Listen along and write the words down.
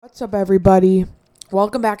What's up, everybody?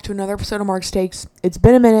 Welcome back to another episode of Mark's Takes. It's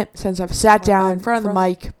been a minute since I've sat down in front of the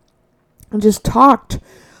mic and just talked,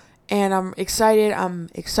 and I'm excited. I'm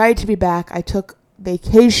excited to be back. I took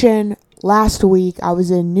vacation last week. I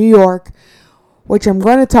was in New York, which I'm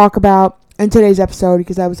going to talk about in today's episode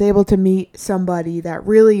because I was able to meet somebody that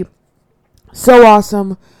really so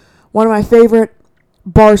awesome. One of my favorite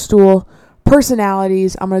Barstool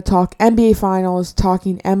personalities. I'm going to talk NBA Finals,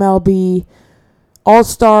 talking MLB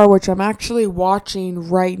All-Star, which I'm actually watching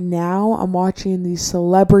right now. I'm watching the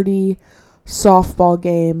celebrity softball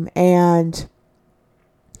game, and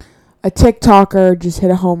a TikToker just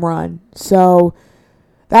hit a home run. So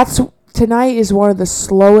tonight is one of the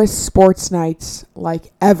slowest sports nights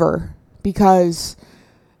ever, because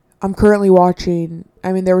I'm currently watching,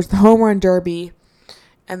 there was the home run derby,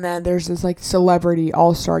 and then there's this celebrity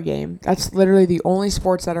all-star game. That's literally the only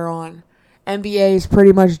sports that are on. NBA is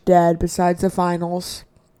pretty much dead besides the finals.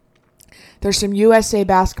 There's some USA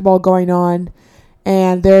basketball going on,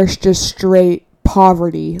 and there's just straight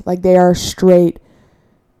poverty. They are straight,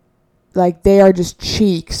 they are just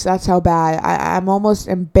cheeks. That's how bad. I'm almost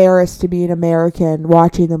embarrassed to be an American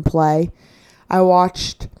watching them play. I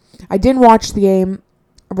didn't watch the game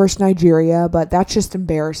versus Nigeria, but that's just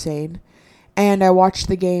embarrassing. And I watched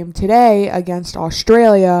the game today against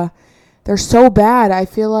Australia. They're so bad. I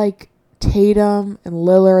feel like Tatum and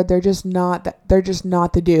Lillard, they're just not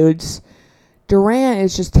the dudes. Durant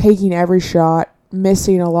is just taking every shot,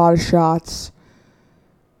 missing a lot of shots.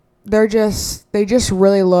 They just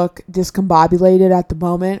really look discombobulated at the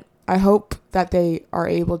moment. I hope that they are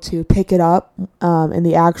able to pick it up in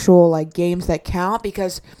the actual games that count,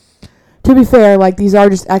 because to be fair, these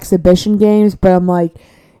are just exhibition games, but I'm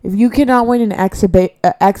if you cannot win an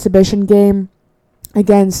exhibition game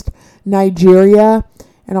against Nigeria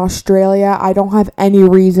and Australia, I don't have any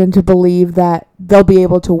reason to believe that they'll be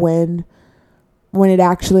able to win when it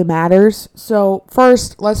actually matters. So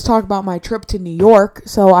first, let's talk about my trip to New York.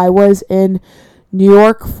 So I was in New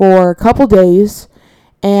York for a couple days,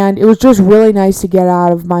 and it was just really nice to get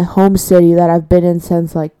out of my home city that I've been in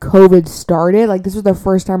since COVID started. This was the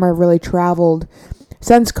first time I really traveled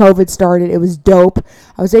since COVID started. It was dope.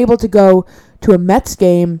 I was able to go to a Mets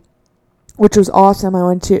game, which was awesome.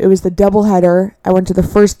 It was the doubleheader. I went to the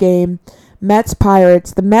first game, Mets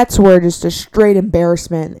Pirates. The Mets were just a straight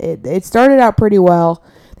embarrassment. It started out pretty well.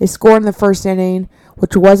 They scored in the first inning,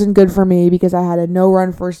 which wasn't good for me because I had a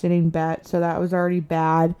no-run first inning bet, so that was already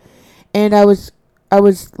bad. And I was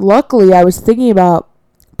thinking about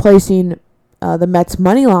placing the Mets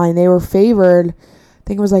money line. They were favored. I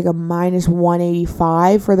think it was a minus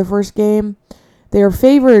 185 for the first game. They were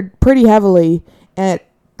favored pretty heavily, and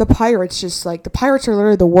the Pirates the Pirates are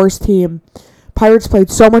literally the worst team. Pirates played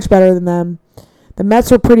so much better than them. The Mets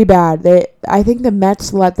were pretty bad. I think the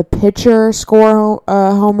Mets let the pitcher score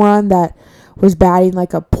a home run that was batting a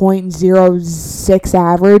 .06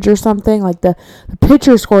 average or something. The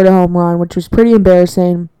pitcher scored a home run, which was pretty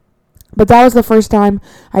embarrassing. But that was the first time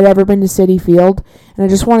I'd ever been to Citi Field. And I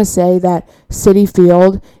just want to say that Citi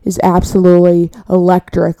Field is absolutely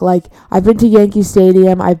electric. I've been to Yankee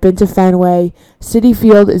Stadium. I've been to Fenway. Citi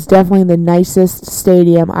Field is definitely the nicest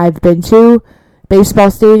stadium I've been to.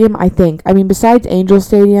 Baseball stadium, I think. Besides Angel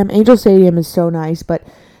Stadium. Angel Stadium is so nice. But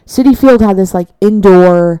Citi Field had this,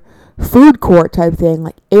 indoor food court type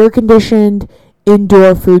thing. Air-conditioned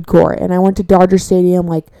indoor food court. And I went to Dodger Stadium,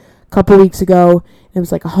 couple weeks ago. It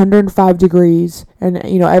was 105 degrees, and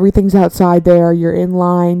everything's outside there. You're in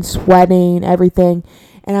line, sweating, everything.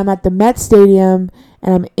 And I'm at the Mets Stadium,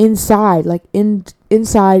 and I'm inside,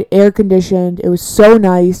 inside, air conditioned. It was so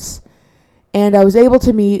nice, and I was able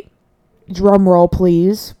to meet, drum roll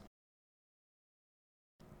please,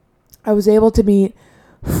 I was able to meet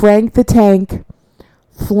Frank the Tank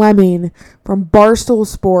Fleming from Barstool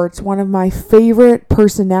Sports, one of my favorite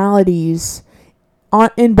personalities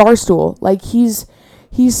in Barstool.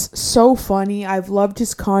 He's so funny. I've loved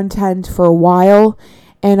his content for a while,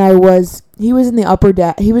 and he was in the upper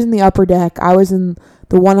deck. I was in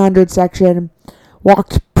the 100 section.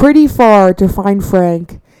 Walked pretty far to find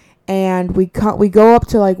Frank, and we go up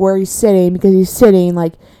to where he's sitting, because he's sitting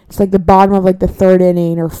it's the bottom of the third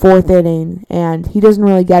inning or fourth inning, and he doesn't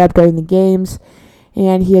really get up during the games.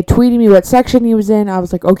 And he had tweeted me what section he was in. I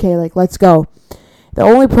was okay, let's go. The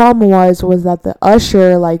only problem was that the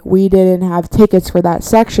usher, we didn't have tickets for that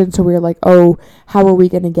section, so we were oh, how are we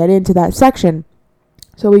going to get into that section?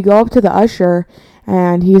 So we go up to the usher,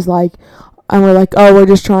 and he's and we're oh, we're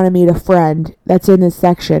just trying to meet a friend that's in this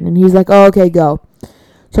section. And he's oh, okay, go.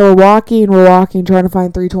 So we're walking, trying to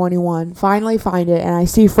find 321. Finally find it, and I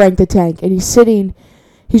see Frank the Tank, and he's sitting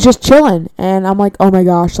he's just chilling. And I'm like, oh my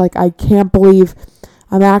gosh, like, I can't believe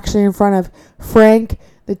I'm actually in front of Frank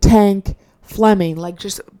the Tank Fleming, like,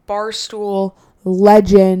 just Barstool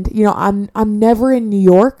legend. You know, I'm never in New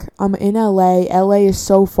York. I'm in LA. LA is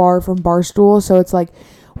so far from Barstool, so it's like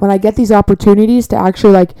when I get these opportunities to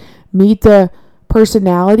actually like meet the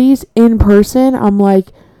personalities in person, I'm like,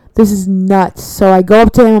 this is nuts. So I go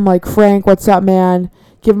up to him, I'm like, Frank, what's up, man?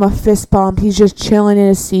 Give him a fist bump. He's just chilling in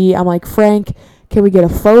his seat. I'm like, Frank, can we get a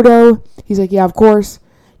photo? He's like, yeah, of course.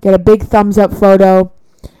 Get a big thumbs up photo.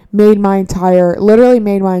 Literally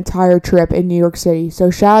made my entire trip in New York City.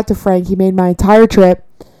 So shout out to Frank. He made my entire trip.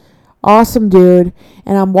 Awesome dude.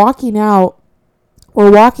 And I'm walking out.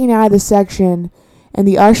 We're walking out of the section, and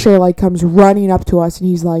the usher like comes running up to us, and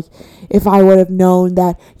he's like, if I would have known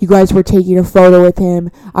that you guys were taking a photo with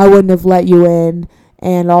him, I wouldn't have let you in,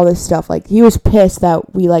 and all this stuff. Like, he was pissed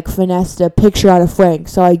that we like finessed a picture out of Frank.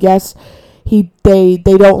 So I guess they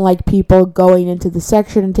don't like people going into the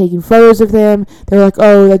section and taking photos of him. They were like,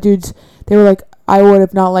 oh, that dude's, they were like, I would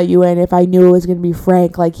have not let you in if I knew it was going to be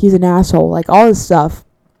Frank. Like, he's an asshole. Like, all this stuff.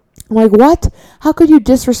 I'm like, what? How could you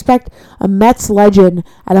disrespect a Mets legend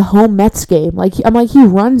at a home Mets game? Like, I'm like, he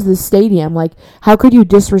runs the stadium. Like, how could you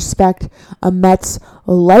disrespect a Mets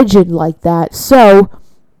legend like that? So,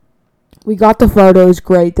 we got the photos.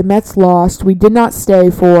 Great. The Mets lost. We did not stay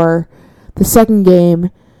for the second game.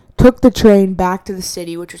 Took the train back to the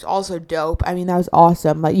city, which was also dope. I mean, that was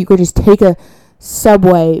awesome. Like, you could just take a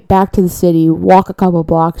subway back to the city, walk a couple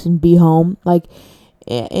blocks, and be home. Like,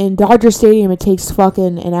 in Dodger Stadium, it takes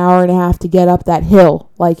fucking an hour and a half to get up that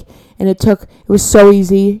hill. Like, and it was so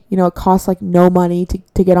easy. You know, it cost like no money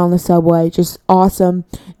to get on the subway. Just awesome.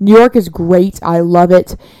 New York is great. I love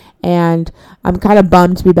it. And I'm kind of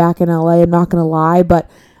bummed to be back in LA. I'm not going to lie. But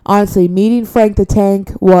honestly, meeting Frank the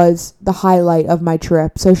Tank was the highlight of my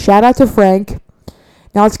trip. So shout out to Frank.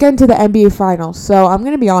 Now let's get into the NBA Finals. So I'm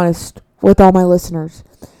going to be honest with all my listeners.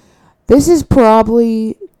 This is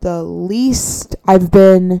probably the least I've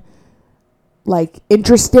been like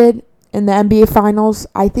interested in the NBA Finals.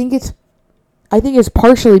 I think it's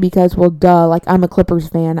partially because, well, like, I'm a Clippers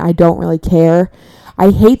fan. I don't really care. I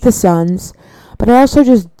hate the Suns, but I also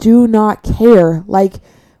just do not care. Like,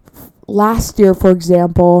 last year, for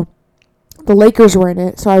example, the Lakers were in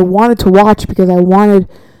it, so I wanted to watch because I wanted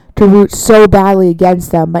to root so badly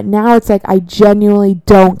against them. But now it's like I genuinely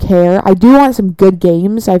don't care. I do want some good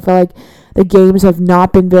games. I feel like the games have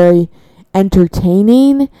not been very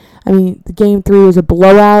entertaining. I mean, the game 3 was a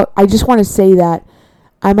blowout. I just want to say that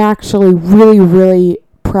I'm actually really, really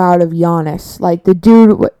proud of Giannis. Like, the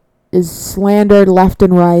dude is slandered left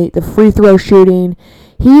and right. The free throw shooting.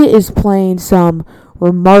 He is playing some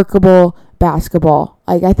remarkable basketball.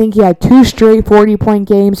 Like, I think he had 2 straight 40-point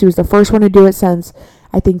games. He was the first one to do it since,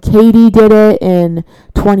 I think, KD did it in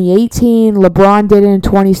 2018. LeBron did it in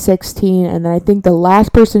 2016. And then I think the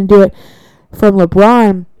last person to do it from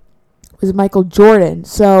LeBron was Michael Jordan.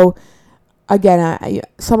 So, again,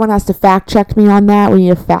 someone has to fact check me on that. We need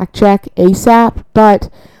a fact check ASAP.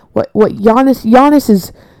 But what Giannis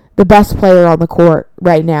is the best player on the court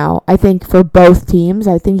right now. I think for both teams,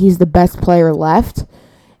 I think he's the best player left.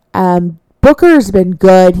 Booker's been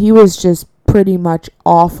good. He was just pretty much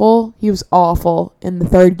awful. He was awful in the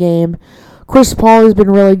third game. Chris Paul has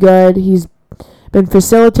been really good. He's been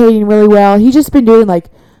facilitating really well. He's just been doing like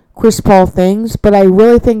Chris Paul things, but I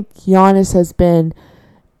really think Giannis has been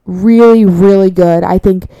really, really good. I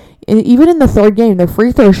think even in the third game, the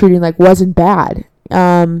free throw shooting like wasn't bad.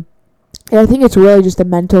 And I think it's really just a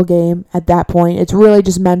mental game at that point. It's really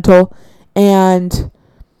just mental, and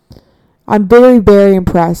I'm very, very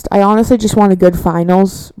impressed. I honestly just want a good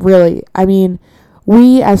finals, really. I mean,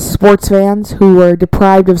 we as sports fans who were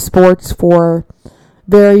deprived of sports for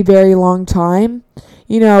very, very long time,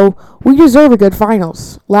 you know, we deserve a good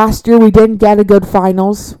finals. Last year we didn't get a good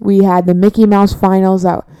finals. We had the Mickey Mouse finals.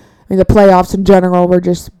 The playoffs in general were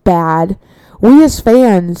just bad. We as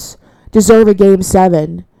fans deserve a Game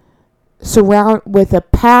 7 surround with a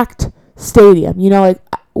packed stadium. You know, like,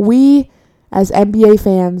 we as NBA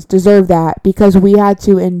fans deserve that because we had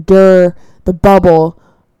to endure the bubble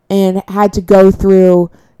and had to go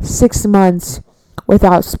through 6 months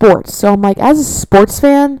without sports. So I'm like, as a sports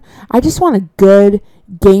fan, I just want a good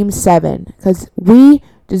Game 7 because we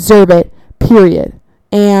deserve it, period.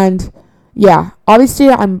 And yeah, obviously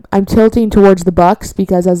I'm tilting towards the Bucks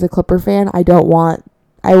because as a Clipper fan, I want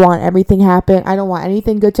everything happen. I don't want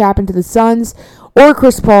anything good to happen to the Suns or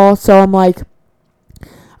Chris Paul. So I'm like,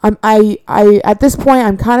 I at this point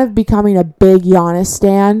I'm kind of becoming a big Giannis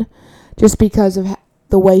stan just because of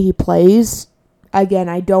the way he plays. Again,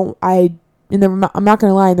 I'm not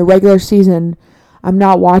gonna lie, in the regular season I'm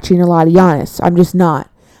not watching a lot of Giannis. I'm just not.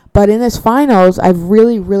 But in this finals, I've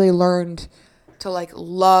really, really learned to like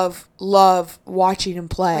love watching him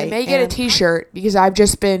play. I may get a t-shirt because I've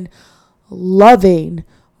just been loving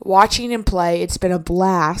watching him play. It's been a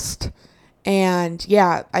blast. And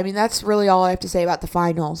yeah, I mean, that's really all I have to say about the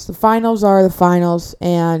finals. The finals are the finals,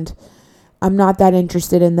 and I'm not that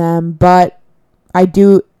interested in them, but I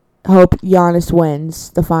do hope Giannis wins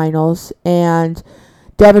the finals, and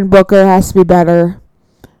Devin Booker has to be better.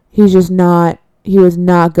 He was not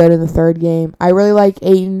good in the third game. I really like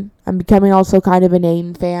Ayton. I'm becoming also kind of an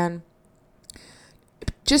Ayton fan.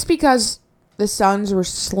 Just because the Suns were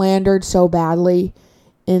slandered so badly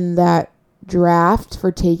in that draft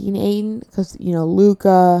for taking Ayton, because,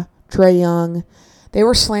 Luka, Trae Young, they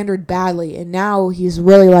were slandered badly, and now he's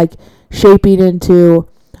really, like, shaping into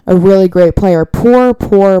a really great player.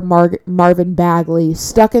 Poor Marvin Bagley,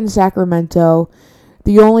 stuck in Sacramento.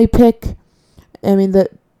 The only pick,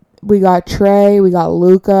 we got Trae, we got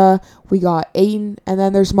Luka, we got Ayton, and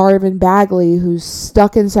then there's Marvin Bagley, who's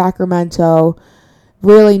stuck in Sacramento,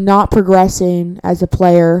 really not progressing as a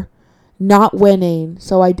player, not winning.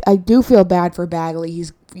 So I do feel bad for Bagley.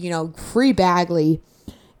 He's, free Bagley.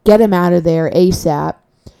 Get him out of there ASAP.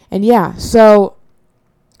 And yeah, so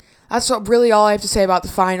that's really all I have to say about the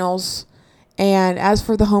finals. And as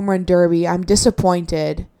for the home run derby, I'm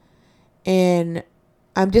disappointed in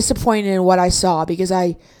what I saw, because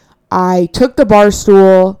I took the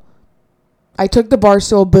Barstool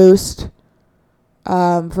boost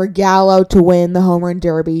for Gallo to win the home run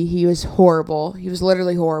derby. He was horrible. He was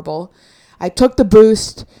literally horrible. I took the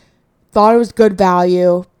boost, thought it was good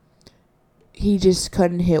value. He just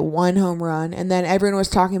couldn't hit one home run. And then everyone was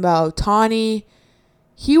talking about Ohtani.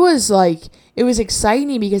 He was like, it was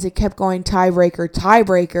exciting because it kept going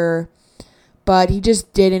tiebreaker, but he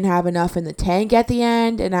just didn't have enough in the tank at the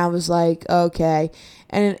end. And I was like, okay.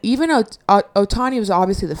 And even Ohtani was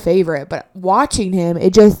obviously the favorite, but watching him,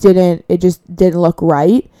 it just didn't look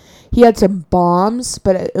right. He had some bombs,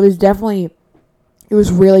 but it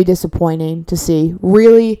was really disappointing to see.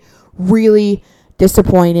 Really, really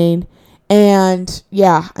disappointing. And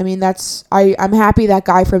yeah, I'm happy that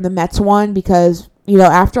guy from the Mets won, because,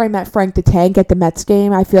 after I met Frank the Tank at the Mets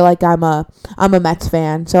game, I feel like I'm a Mets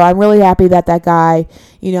fan. So I'm really happy that guy,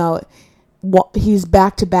 he's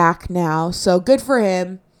back to back now. So good for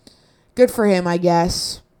him. Good for him, I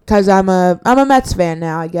guess, because I'm a Mets fan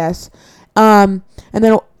now, I guess. And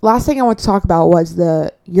then last thing I want to talk about was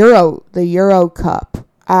the EuroCup.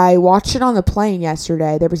 I watched it on the plane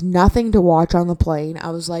yesterday. There was nothing to watch on the plane.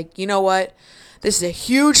 I was like, you know what? This is a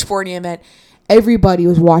huge sporting event. Everybody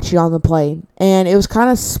was watching on the plane, and it was kind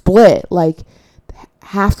of split. Like,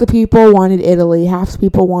 half the people wanted Italy, half the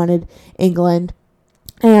people wanted England.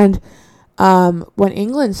 And when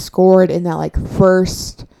England scored in that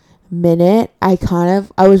first minute, I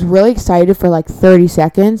was really excited for 30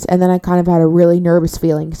 seconds, and then I kind of had a really nervous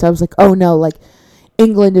feeling. So I was like, oh no,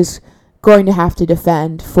 England is going to have to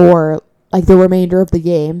defend for the remainder of the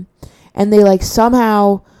game. And they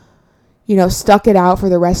somehow, stuck it out for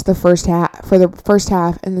the rest of the first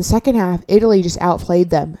half. And the second half, Italy just outplayed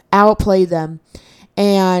them.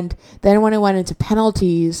 And then when it went into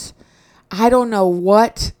penalties, I don't know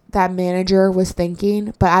what that manager was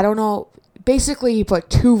thinking, but I don't know. Basically, he put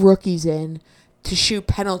two rookies in to shoot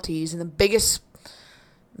penalties in the biggest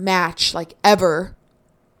match ever.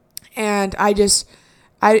 And I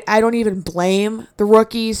don't even blame the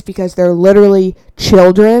rookies, because they're literally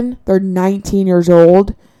children. They're 19 years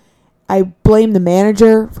old. I blame the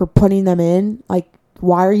manager for putting them in.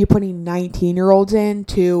 Why are you putting 19-year-olds in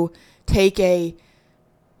to take a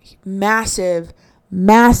massive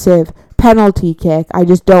penalty kick? I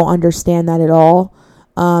just don't understand that at all.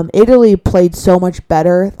 Italy played so much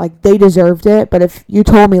better. They deserved it. But if you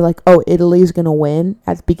told me Italy's gonna win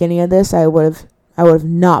at the beginning of this, I would have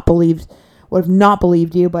not believed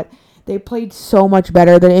you. But they played so much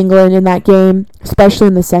better than England in that game, especially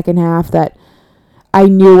in the second half, that I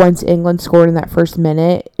knew once England scored in that first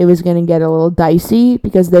minute, it was going to get a little dicey,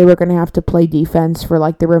 because they were going to have to play defense for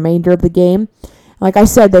the remainder of the game. Like I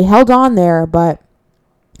said, they held on there, but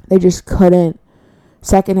they just couldn't.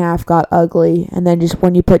 Second half got ugly, and then just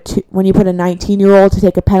when you put a 19-year-old to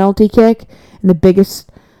take a penalty kick in the biggest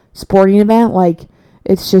sporting event,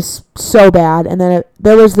 it's just so bad. And then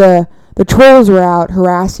there was the trolls were out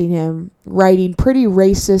harassing him, writing pretty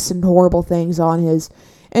racist and horrible things on his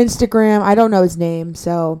Instagram. I don't know his name,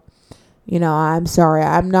 so, I'm sorry.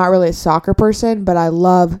 I'm not really a soccer person, but I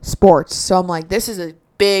love sports. So I'm like, this is a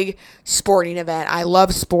big sporting event. I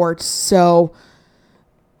love sports. So,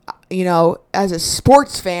 as a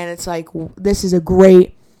sports fan, it's this is a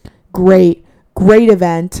great great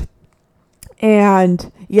event.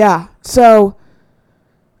 And yeah, so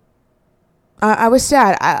I was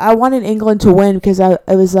sad. I wanted England to win because I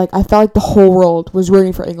was like, I felt like the whole world was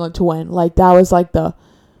rooting for England to win. Like, that was like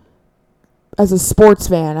as a sports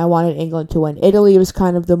fan, I wanted England to win. Italy was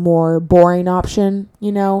kind of the more boring option,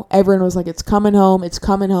 you know. Everyone was like, it's coming home, it's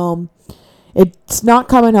coming home. It's not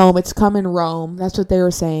coming home, it's coming Rome. That's what they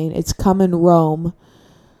were saying. It's coming Rome.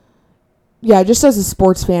 Yeah, just as a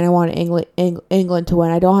sports fan, I wanted England to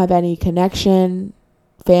win. I don't have any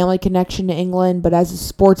family connection to England, but as a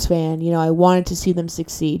sports fan, you know, I wanted to see them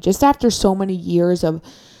succeed. Just after so many years of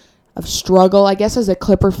struggle, I guess as a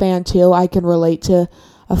Clipper fan too, I can relate to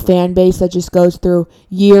a fan base that just goes through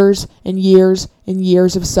years and years and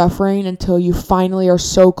years of suffering until you finally are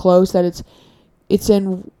so close that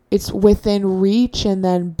it's within reach, and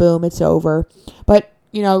then boom, it's over. But,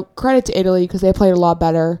 you know, credit to Italy because they played a lot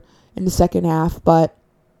better in the second half, but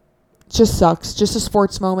it just sucks. Just a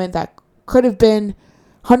sports moment that could have been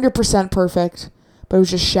 100% perfect, but it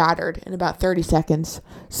was just shattered in about 30 seconds.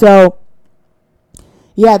 So,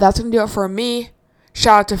 yeah, that's going to do it for me.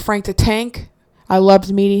 Shout out to Frank the Tank. I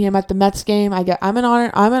loved meeting him at the Mets game. I'm an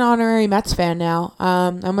honorary Mets fan now.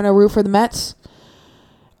 I'm going to root for the Mets.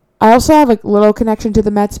 I also have a little connection to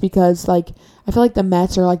the Mets because, like, I feel like the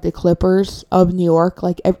Mets are like the Clippers of New York.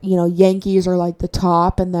 Like, you know, Yankees are like the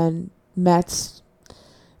top, and then Mets,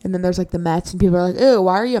 and then there's like the Mets, and people are like, ew,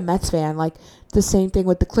 why are you a Mets fan? Like, the same thing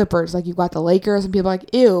with the Clippers. Like, you've got the Lakers, and people are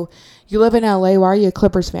like, ew, you live in LA, why are you a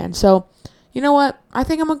Clippers fan? So, you know what? I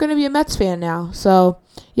think I'm going to be a Mets fan now. So,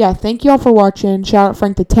 yeah, thank you all for watching. Shout out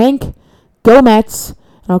Frank the Tank. Go Mets.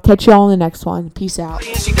 And I'll catch you all in the next one. Peace out.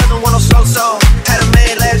 She doesn't want no slow song. Had a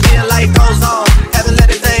man last year, life goes on. Haven't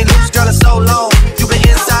let it thing loose, girl, it's so long. You been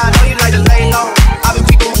inside, know you like to lay low. I've been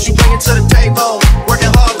peeping what you bringing to the table.